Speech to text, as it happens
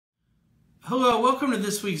Hello, welcome to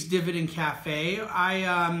this week's Dividend Cafe.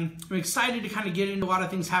 I'm excited to kind of get into a lot of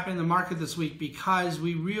things happening in the market this week because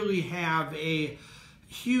we really have a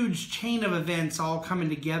huge chain of events all coming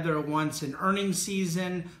together at once in earnings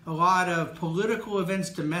season, a lot of political events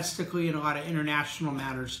domestically, and a lot of international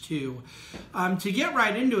matters too. To get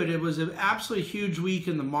right into it, it was an absolutely huge week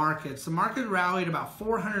in the markets. The market rallied about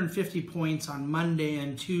 450 points on Monday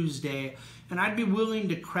and Tuesday, and I'd be willing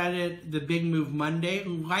to credit the big move Monday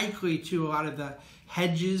likely to a lot of the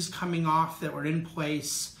hedges coming off that were in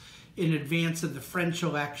place in advance of the French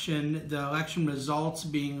election, the election results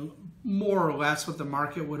being more or less what the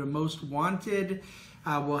market would have most wanted.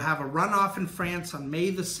 We'll have a runoff in France on May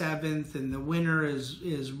the 7th, and the winner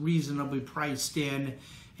is reasonably priced in,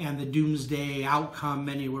 and the doomsday outcome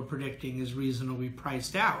many were predicting is reasonably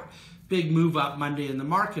priced out. Big move up Monday in the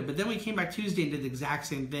market, but then we came back Tuesday and did the exact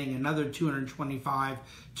same thing, another 225,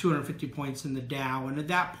 250 points in the Dow, and at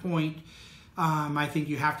that point, I think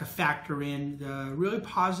you have to factor in the really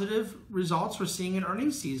positive results we're seeing in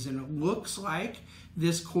earnings season. It looks like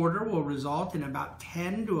this quarter will result in about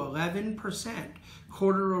 10 to 11%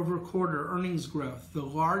 quarter over quarter earnings growth, the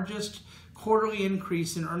largest quarterly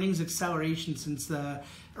increase in earnings acceleration since the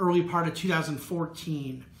early part of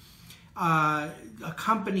 2014.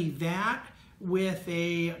 Accompany that with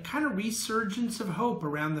a kind of resurgence of hope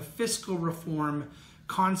around the fiscal reform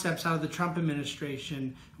concepts out of the Trump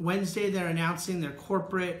administration. Wednesday, they're announcing their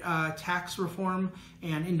corporate tax reform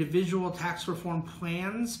and individual tax reform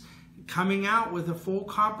plans, coming out with a full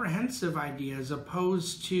comprehensive idea as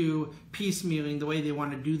opposed to piecemealing the way they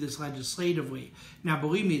want to do this legislatively. Now,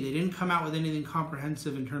 believe me, they didn't come out with anything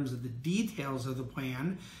comprehensive in terms of the details of the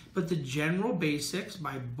plan, but the general basics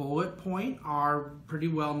by bullet point are pretty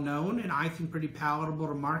well known and I think pretty palatable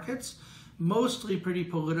to markets, mostly pretty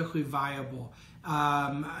politically viable.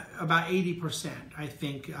 About 80%, I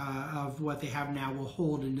think, of what they have now will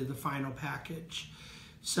hold into the final package.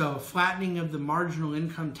 So flattening of the marginal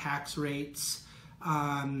income tax rates,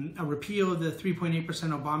 a repeal of the 3.8%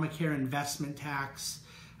 Obamacare investment tax,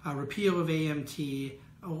 a repeal of AMT,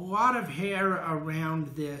 a lot of hair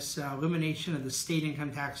around this elimination of the state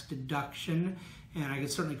income tax deduction, and I can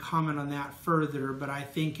certainly comment on that further, but I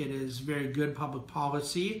think it is very good public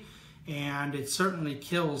policy. And it certainly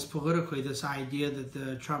kills politically this idea that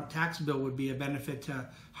the Trump tax bill would be a benefit to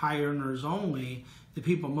high earners only. The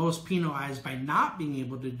people most penalized by not being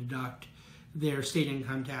able to deduct their state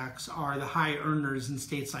income tax are the high earners in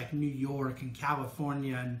states like New York and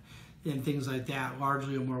California and things like that,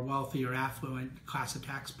 largely a more wealthy or affluent class of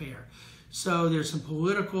taxpayer. So there's some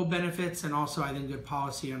political benefits and also I think good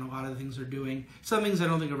policy on a lot of the things they're doing. Some things I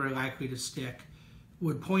don't think are very likely to stick.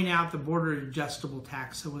 Would point out the border adjustable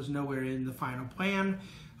tax that was nowhere in the final plan.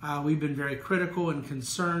 We've been very critical and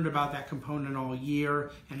concerned about that component all year,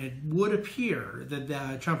 and it would appear that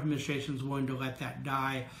the Trump administration is willing to let that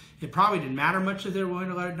die. It probably didn't matter much if they were willing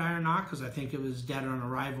to let it die or not, because I think it was dead on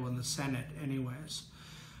arrival in the Senate anyways.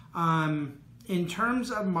 In terms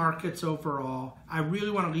of markets overall, I really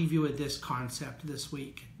want to leave you with this concept this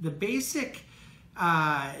week. The basic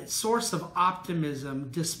source of optimism,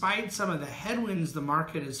 despite some of the headwinds the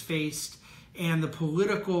market has faced and the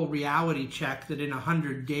political reality check that in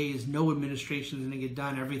 100 days no administration is going to get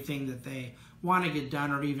done everything that they want to get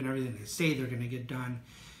done or even everything they say they're going to get done.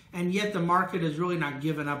 And yet the market has really not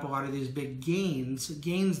given up a lot of these big gains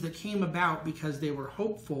that came about because they were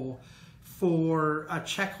hopeful for a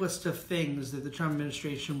checklist of things that the Trump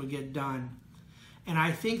administration would get done. And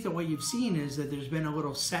I think that what you've seen is that there's been a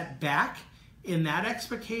little setback in that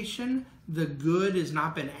expectation. The good has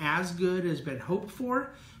not been as good as been hoped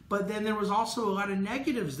for, but then there was also a lot of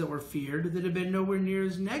negatives that were feared that have been nowhere near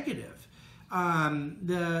as negative.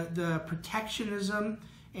 The protectionism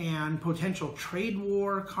and potential trade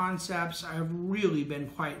war concepts have really been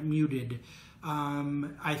quite muted.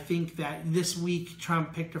 I think that this week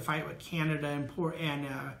Trump picked a fight with Canada and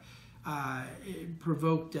it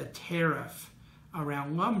provoked a tariff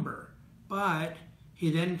around lumber, but he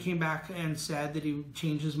then came back and said that he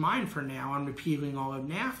changed his mind for now on repealing all of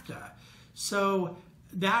NAFTA. So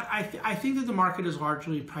that I think that the market is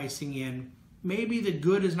largely pricing in. Maybe the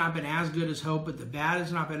good has not been as good as hoped, but the bad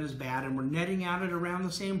has not been as bad, and we're netting out at around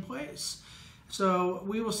the same place. So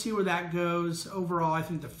we will see where that goes. Overall, I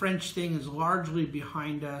think the French thing is largely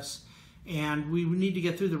behind us, and we need to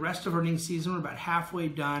get through the rest of earnings season. We're about halfway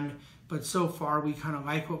done, but so far we kind of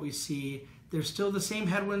like what we see. There's still the same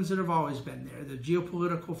headwinds that have always been there, the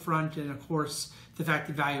geopolitical front and, of course, the fact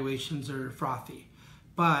that valuations are frothy.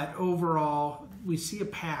 But overall, we see a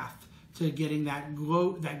path to getting that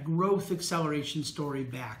growth acceleration story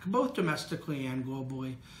back, both domestically and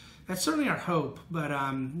globally. that's certainly our hope, but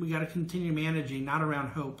we got to continue managing, not around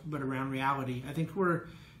hope, but around reality. I think we're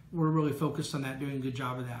really focused on that, doing a good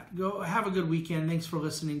job of that. Go have a good weekend. Thanks for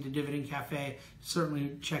listening to Dividend Cafe.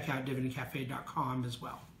 Certainly check out dividendcafe.com as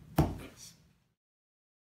well.